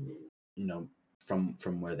 and you know from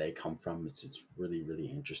where they come from. It's really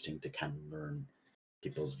interesting to kind of learn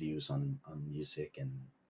people's views on music,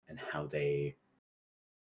 and how they,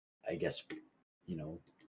 I guess, you know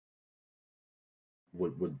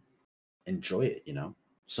would enjoy it.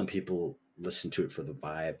 Some people listen to it for the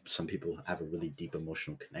vibe. Some people have a really deep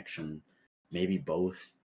emotional connection, maybe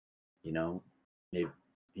both. You know, maybe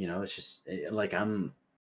it's just like I'm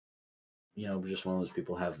just one of those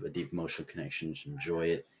people have a deep emotional connection, just enjoy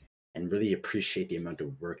it, and really appreciate the amount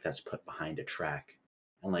of work that's put behind a track,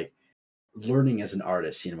 and like learning as an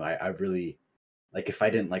artist. I really like if I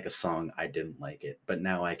didn't like a song, I didn't like it, but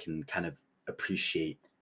now I can kind of appreciate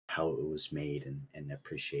how it was made and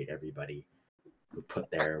appreciate everybody who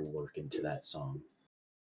put their work into that song.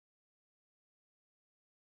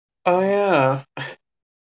 Oh yeah.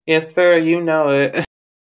 Yes, sir, you know it.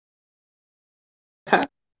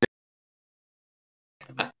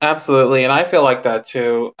 Absolutely, and I feel like that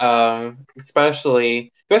too.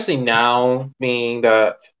 Especially now, being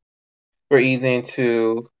that we're easing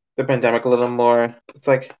into the pandemic a little more. It's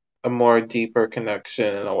like a more deeper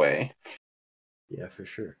connection in a way. Yeah, for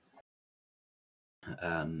sure.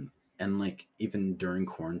 And like even during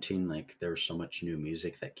quarantine, like there was so much new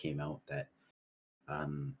music that came out that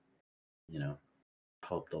um, you know,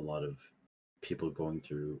 helped a lot of people going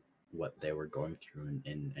through what they were going through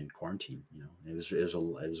in quarantine. It was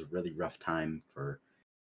a really rough time for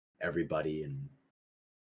everybody, and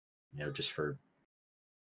just for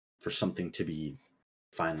something to be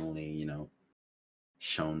finally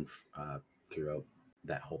shown throughout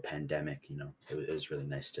that whole pandemic. It was really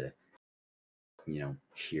nice to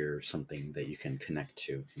hear something that you can connect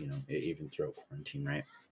to, even throughout quarantine, right?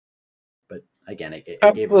 But again, it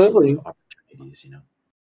gave us a lot of Absolutely. opportunities.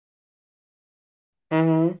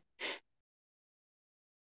 Hmm.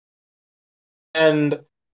 And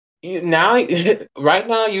now, right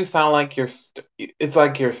now, you sound like it's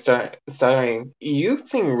like you're stuttering. You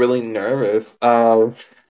seem really nervous. No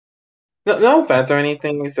offense or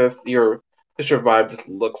anything. It's just your vibe just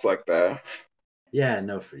looks like that. Yeah,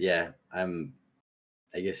 no,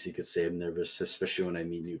 I guess you could say I'm nervous, especially when I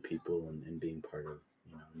meet new people and being part of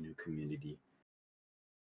a new community.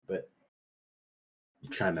 But I'm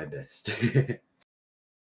trying my best.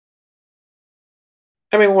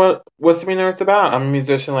 I mean, what's to be nervous about? I'm a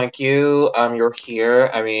musician like you. You're here.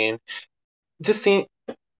 I mean, just seem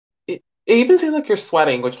it even seems like you're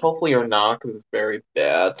sweating, which hopefully you're not, because it's very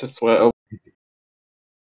bad to sweat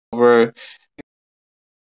over.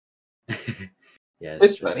 Yeah,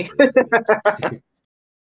 It's funny, stress is.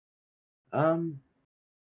 um,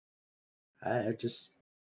 I just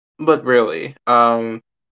but really,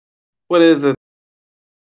 what is it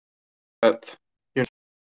that you're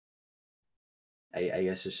I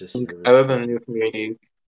guess it's just nervous other than about new communities?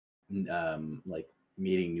 like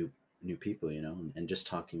meeting new people, and just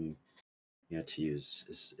talking, to you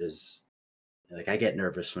is like I get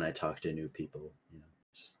nervous when I talk to new people,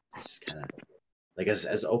 just kind of like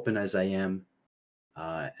as open as I am,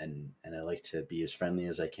 and I like to be as friendly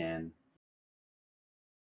as I can.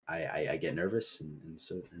 I get nervous, and it's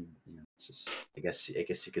just I guess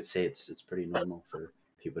you could say it's pretty normal for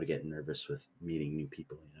people to get nervous with meeting new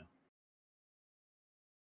people.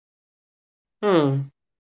 Hmm,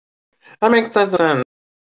 that makes sense then.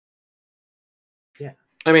 Yeah,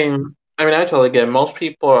 I mean, I totally get it. Most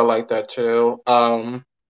people are like that too. I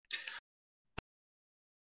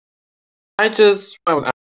was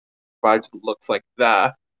why it looks like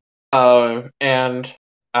that. And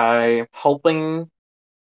I'm hoping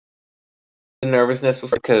the nervousness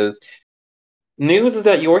was because news is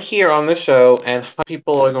that you're here on the show, and how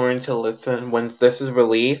people are going to listen once this is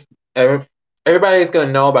released. Everybody's going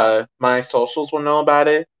to know about it. My socials will know about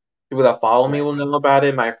it. People that follow me right. will know about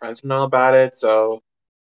it. My friends will know about it. So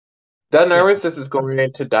that Yeah, for nervousness is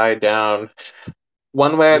going to die down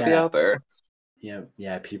one way or the yeah, other.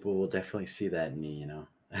 yeah. People will definitely see that in me,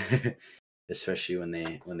 especially when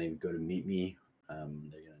they go to meet me.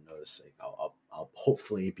 They're gonna notice like I'll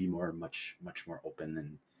hopefully be much more open,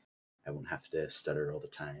 and I won't have to stutter all the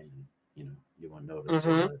time, and you won't notice a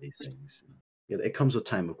Hmm. lot of these things. Yeah, it comes with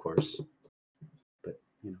time, of course, but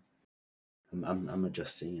I'm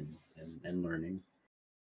adjusting and learning.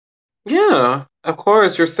 Yeah, of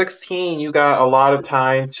course. You're 16. You got a lot of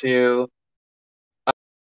time to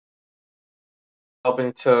delve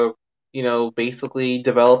into, basically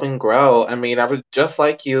develop and grow. I mean, I was just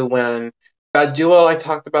like you when that duo I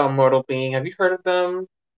talked about, Mortal Being. Have you heard of them?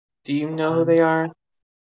 Do you know who Um, they are?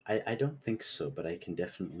 I don't think so, but I can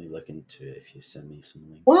definitely look into it if you send me some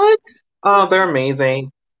links. What? Oh, they're Yeah,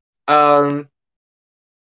 amazing. Um,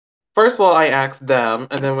 First of all, I asked them,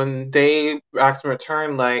 and then when they asked in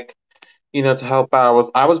return, like, to help out,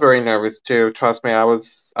 I was very nervous too. Trust me, I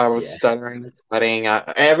was yeah, stuttering, sweating.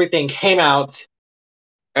 Everything came out.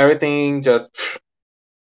 Everything just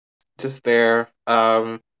there.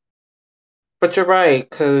 But you're right,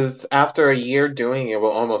 because after a year doing it,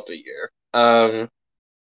 well, almost a year. I'm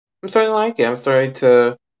starting to like it. I'm starting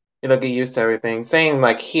to, get used to everything. Same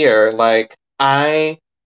like here, like I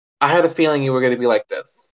had a feeling you were gonna be like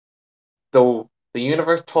this. The Yeah,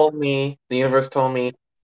 universe told me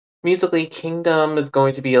musically Kingdom is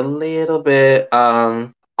going to be a little bit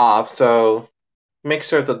off, so make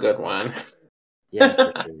sure it's a good one. yeah,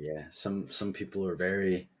 for sure. Yeah, some people are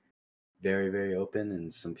very, very, very open,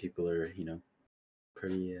 and some people are,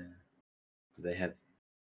 pretty. They have,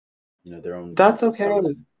 their own That's okay. sort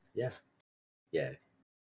of. Yeah, yeah.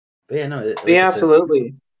 But yeah, no, like I Yeah, said,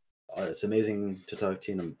 absolutely. it's amazing to talk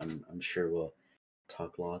to you, and I'm sure we'll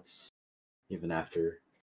talk lots even after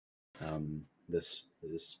this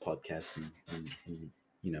podcast, and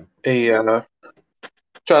Yeah,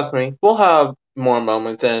 trust me, we'll have more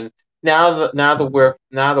moments. And now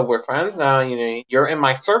that we're friends, now you're in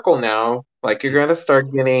my circle now. Like you're gonna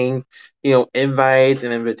start getting, invites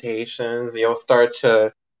and invitations. You'll start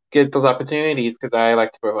to get those opportunities because I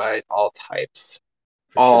like to provide all types,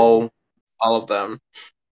 for sure. all all of them.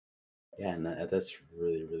 Yeah, and that's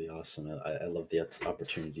really, really awesome. I love the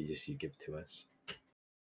opportunities you give to us.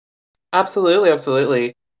 Absolutely,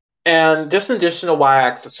 absolutely. And just in addition to why I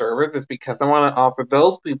asked the servers is because I want to offer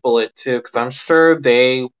those people it too, because I'm sure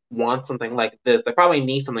they want something like this. They probably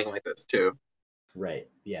need something like this too. Right.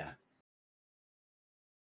 Yeah.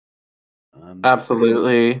 For sure.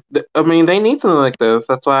 Absolutely. I mean, they need something like this.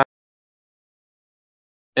 That's why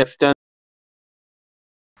it's done.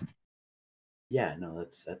 Yeah. No,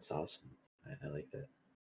 that's awesome. I like that.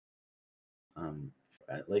 Um,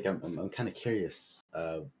 I'm kind of curious.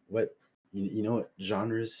 What you know what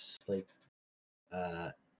genres like?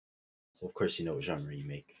 Well, of course, you know what genre you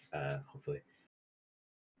make. Hopefully,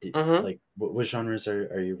 Hmm. like what genres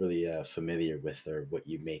are you really familiar with, or what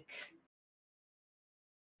you make?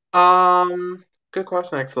 Good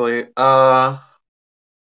question actually. I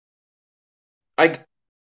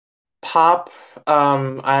pop,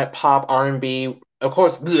 I pop R&B, of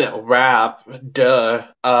course, bleh, rap, duh.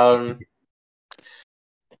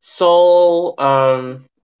 Soul,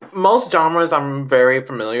 most genres I'm very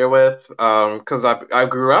familiar with, because I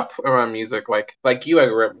grew up around music, like you, I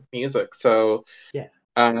grew up with music, so Yeah,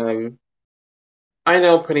 um, I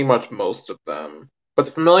know pretty much most of them. But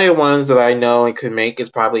the familiar ones that I know and could make is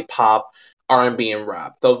probably pop, R&B, and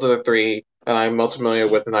rap. Those are the three that I'm most familiar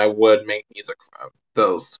with, and I would make music from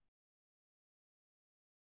those.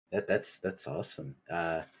 that's awesome.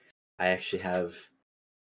 I actually have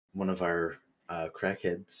one of our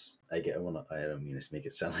crackheads. Well, I don't mean to make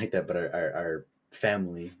it sound like that, but our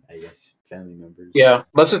family, I guess, family members. Yeah,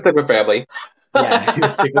 let's just stick with family. Yeah,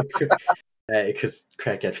 stick with because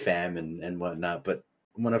crackhead fam and whatnot. But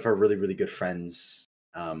one of our really, really good friends,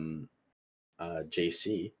 um,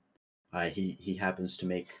 JC, he happens to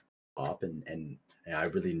make pop, and I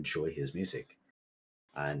really enjoy his music.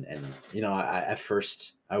 And at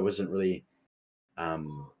first I wasn't really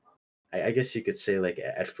um I guess you could say, like,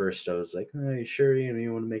 at first I was like, "Are you sure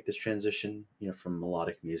you want to make this transition, from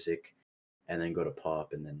melodic music and then go to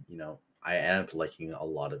pop?" And then I ended up liking a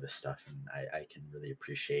lot of his stuff, and I can really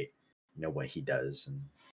appreciate what he does, and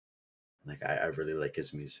like I really like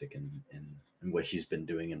his music, and what he's been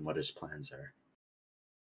doing and what his plans are.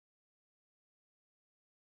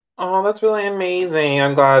 Oh, that's really amazing.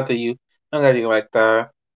 I'm glad you like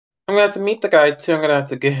that. I'm gonna have to meet the guy too. I'm gonna have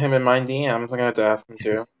to get him in my DMs. I'm gonna have to ask him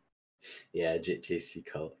to. Yeah, JC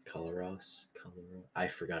Coloros. I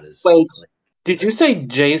forgot his Wait, like did you say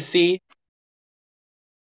JC?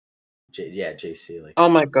 Yeah, JC, like Oh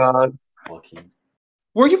my god. Joaquin.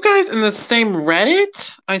 Were you guys in the same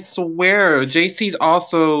Reddit? I swear, JC's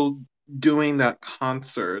also doing that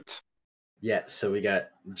concert. Yeah, so we got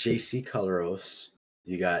JC Coloros,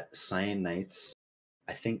 you got Cyan Knights.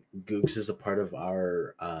 I think Googs is a part of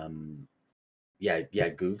our yeah,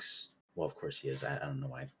 Googs. Well, of course he is. I don't know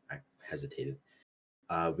why I hesitated.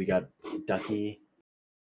 We got Ducky,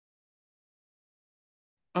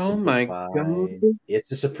 Oh my Simplify. god. It's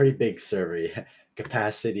just a pretty big server. Yeah.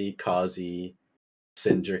 Capacity, Causey,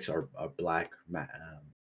 Syndrix are black,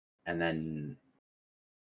 and then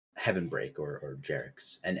Heaven Break or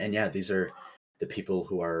Jerix. And yeah, these are the people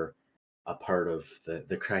who are a part of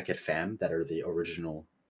the Crackhead fam that are the original.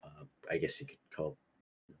 I guess you could call.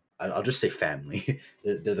 I'll just say family.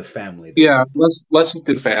 They're the family. Yeah, let's just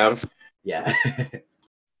do fam. Yeah.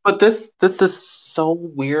 But this is so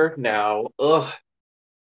weird now. Ugh.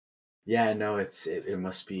 Yeah, no, it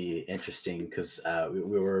must be interesting because we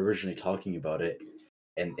were originally talking about it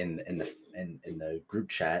in the group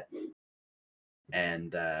chat,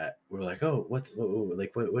 and we are like, oh,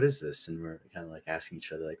 like what is this? And we're kind of like asking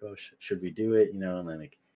each other like, oh, should we do it? And then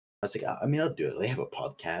like was like, I mean, I'll do it. They have a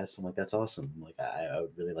podcast. I'm like, that's awesome. I'm like, I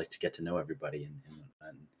would really like to get to know everybody, and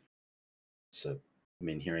so, I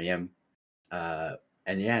mean, here I am. Uh,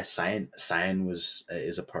 and yeah, Cyan was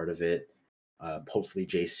is a part of it. Hopefully,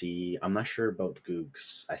 JC. I'm not sure about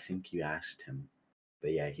Googs. I think you asked him,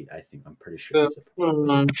 but yeah, I'm pretty sure he's a part of it.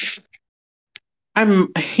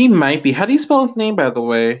 He might be. How do you spell his name, by the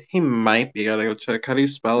way? He might be. Gotta go check. How do you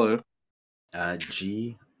spell it?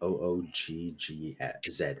 Googz.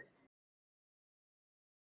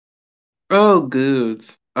 Oh, good.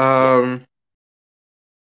 Yeah.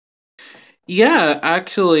 Yeah,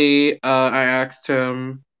 actually, I asked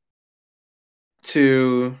him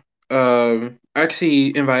to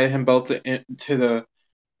actually invited him both to the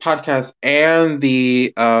podcast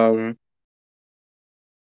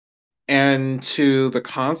and to the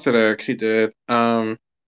concert I actually did.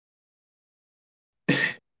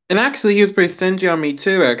 And actually he was pretty stingy on me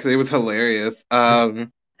too, actually. It was hilarious.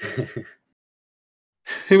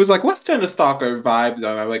 He was like, let's turn the stalker vibes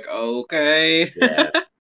on. I'm like, okay. Yeah,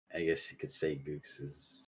 I guess you could say Gooks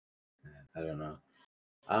is. I don't know.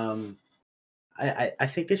 Um, I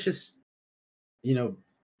think it's just, you know,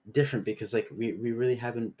 different because like we really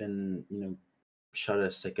haven't been, shot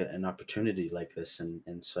us like an opportunity like this, and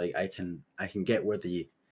so I can get where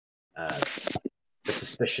uh the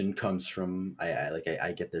suspicion comes from.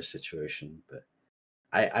 I get their situation, but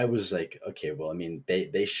I was like, okay, well, I mean,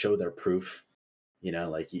 they show their proof,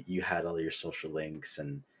 like you had all your social links,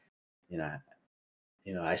 and you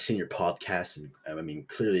know I seen your podcast, and I mean,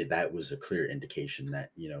 clearly that was a clear indication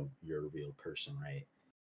that you're a real person, right?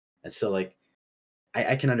 And so like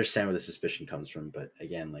I can understand where the suspicion comes from, but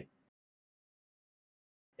again, like,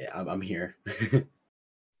 yeah, I'm here.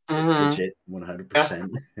 It's Mm-hmm. legit, Yeah.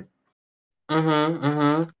 100%. Mm-hmm.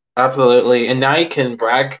 Mm-hmm. Absolutely. And now you can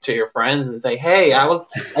brag to your friends and say, hey, Yeah,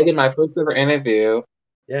 I did my first ever interview.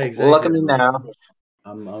 yeah, Look exactly. at me now.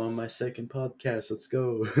 I'm on my second podcast. Let's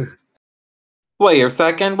go. Wait, your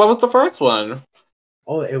second? What was the first one?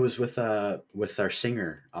 Oh, it was with our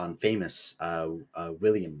singer on Famous,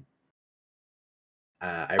 William.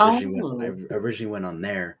 I Oh. originally went on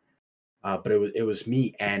there, but it was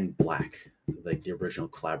me and Black, like the original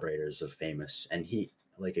collaborators of Famous, and he,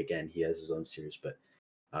 like, again, he has his own series, but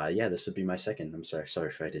yeah, this would be my second. I'm sorry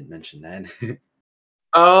if I didn't mention that.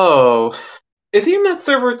 Oh. Is he in that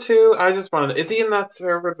server too? I just wanted. Is he in that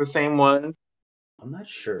server, the same one? I'm not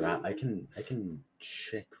sure. I can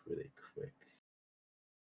check really quick.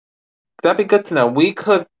 That'd be good to know. We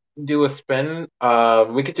could do a spin.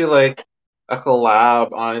 We could do like a collab.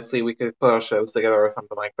 Honestly, we could put our shows together or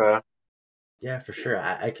something like that. Yeah, for sure.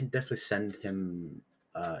 I can definitely send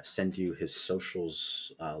you his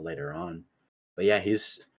socials later on. But yeah,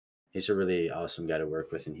 he's a really awesome guy to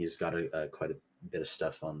work with, and he's got a quite a bit of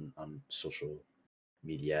stuff on social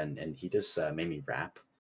media, and he does mainly rap.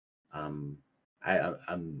 Um,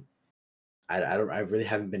 I'm I don't I really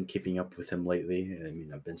haven't been keeping up with him lately. I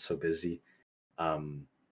mean, I've been so busy. Um,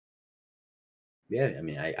 yeah, I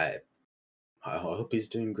mean, I hope he's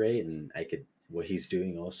doing great, and I could what he's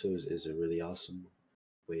doing also is a really awesome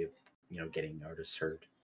way of getting artists heard,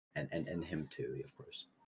 and him too, of course.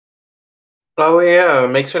 Oh yeah,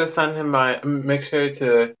 make sure to send it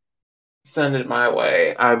my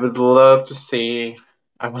way. I would love to see.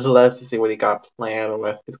 I would love to see what he got planned and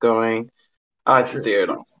where he's going. I For like to sure. see it.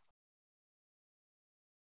 I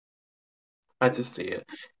like to see it.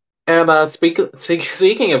 And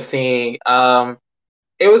speaking of seeing,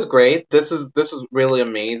 it was great. This was really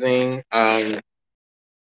amazing.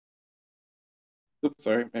 Oops,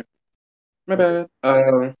 sorry, my Okay. bad.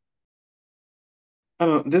 I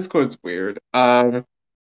don't know, Discord's weird.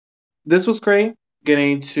 This was great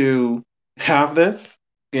getting to have this,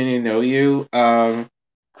 getting to know you.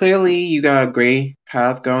 Clearly you got a great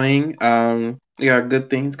path going. You got good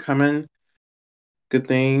things going,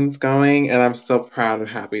 and I'm so proud and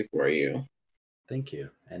happy for you. Thank you,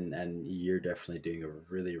 and you're definitely doing a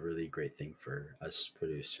really really great thing for us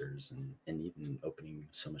producers, and even opening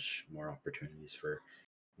so much more opportunities for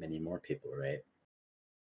many more people, right?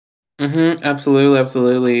 Mm-hmm, absolutely,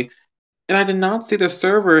 absolutely. And I did not see the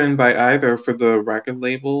server invite either for the record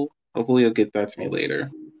label. Hopefully you'll get that to me Oh, later.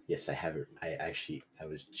 yes, I have it. I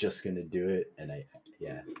was just gonna do it, and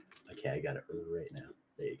yeah. Okay, I got it right now.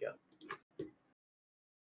 There you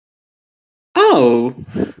Oh,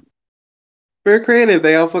 very creative.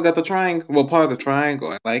 They also got the triangle. Well, part of the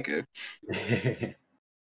triangle. I like it. go.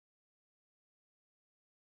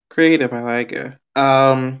 Creative. I like it.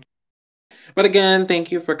 But again,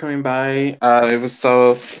 thank you for coming by. It was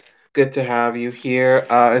so good to have you here. Is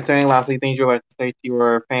there any lastly things you'd like to say to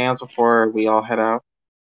your fans before we all head out?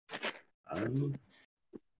 um,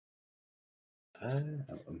 I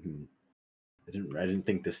didn't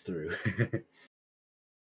think this through.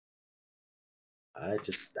 I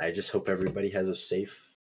just hope everybody has a safe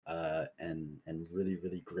and really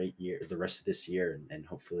really great year the rest of this year, and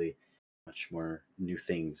hopefully much more new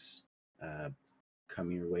things uh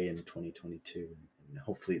come your way in 2022, and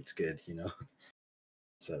hopefully it's good, you know.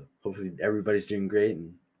 So hopefully everybody's doing great,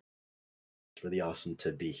 and it's really awesome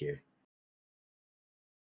to be here.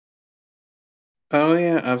 Oh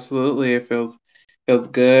yeah, absolutely. It feels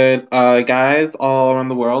good. Guys all around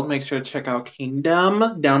the world, make sure to check out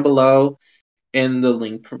Kingdom down below in the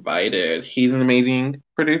link provided. He's an amazing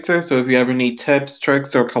producer, so if you ever need tips,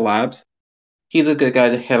 tricks, or collabs, he's a good guy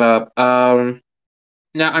to hit up.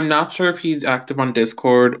 Now I'm not sure if he's active on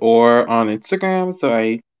Discord or on Instagram, so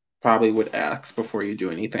I probably would ask before you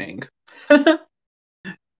do anything. I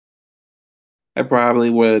probably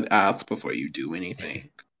would ask before you do anything.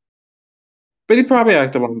 But he's probably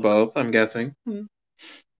active on both, I'm guessing.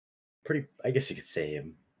 Pretty, I guess you could say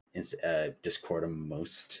Discord I'm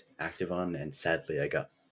most active on, and sadly I got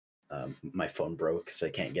my phone broke, so I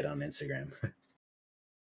can't get on Instagram.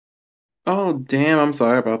 Oh, damn, I'm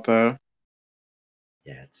sorry about that.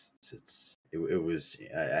 Yeah, it was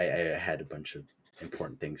I had a bunch of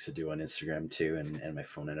important things to do on Instagram too, and my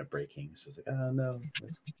phone ended up breaking, so I was like, oh no,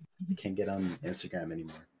 I can't get on Instagram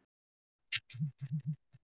anymore.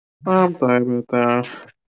 I'm sorry about that.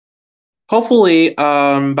 Hopefully,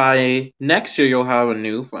 by next year you'll have a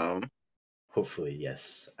new phone. Hopefully,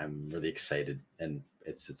 yes. I'm really excited, and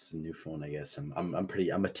it's a new phone. I guess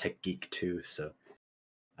I'm a tech geek too, so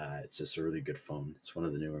it's just a really good phone. It's one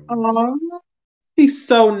of the newer ones. Aww. He's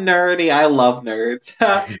so nerdy. I love nerds.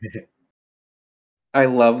 I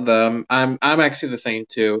love them. I'm actually the same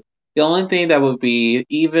too. The only thing that would be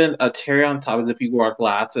even a cherry on top is if you wore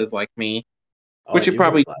glasses like me, Oh, I which you do wear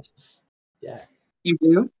probably glasses. Yeah, you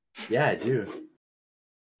do. yeah, I do.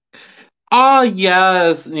 Oh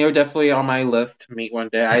yes, you're definitely on my list to meet one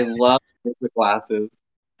day. I love the glasses.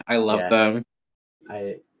 I love Yeah, them.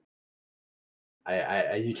 I,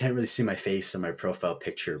 you can't really see my face in my profile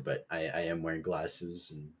picture, but I am wearing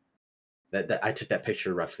glasses, and that I took that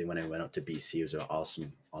picture roughly when I went up to BC. It was an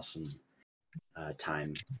awesome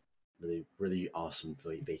time. Really, really awesome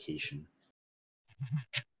vacation.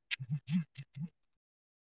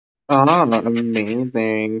 Oh,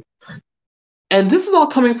 amazing. And this is all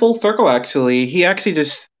coming full circle actually. He actually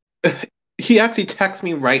just he actually texts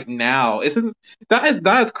me right now. Isn't that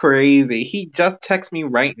is crazy. He just texts me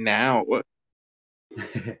right now.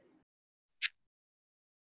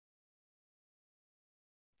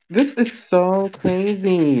 This is so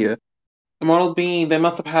crazy. Immortal Being, they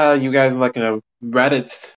must have had you guys like in a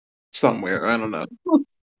Reddit somewhere. I don't know.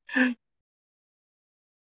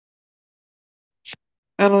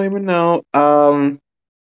 I don't even know.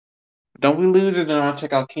 Don't be losers and want to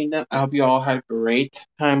check out Kingdom. I hope you all had a great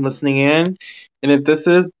time listening in. And if this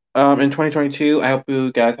is in 2022, I hope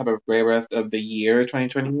you guys have a great rest of the year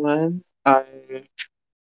 2021.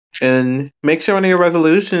 And make sure one of your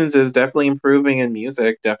resolutions is definitely improving in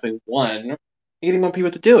music. Definitely one. Getting more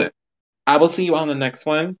people to do it. I will see you on the next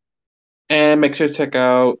one. And make sure to check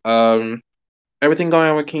out everything going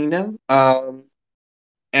on with Kingdom.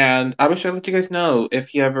 And I wish I'd let you guys know if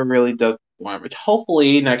he ever really does perform. Which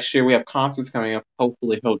hopefully next year we have concerts coming up.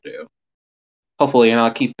 Hopefully he'll do. Hopefully, and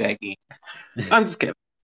I'll keep begging. I'm just kidding.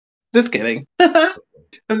 Just kidding.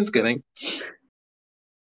 I'm just kidding.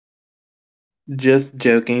 Just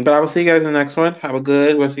joking. But I will see you guys in the next one. Have a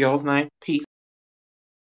good rest of y'all's night. Peace.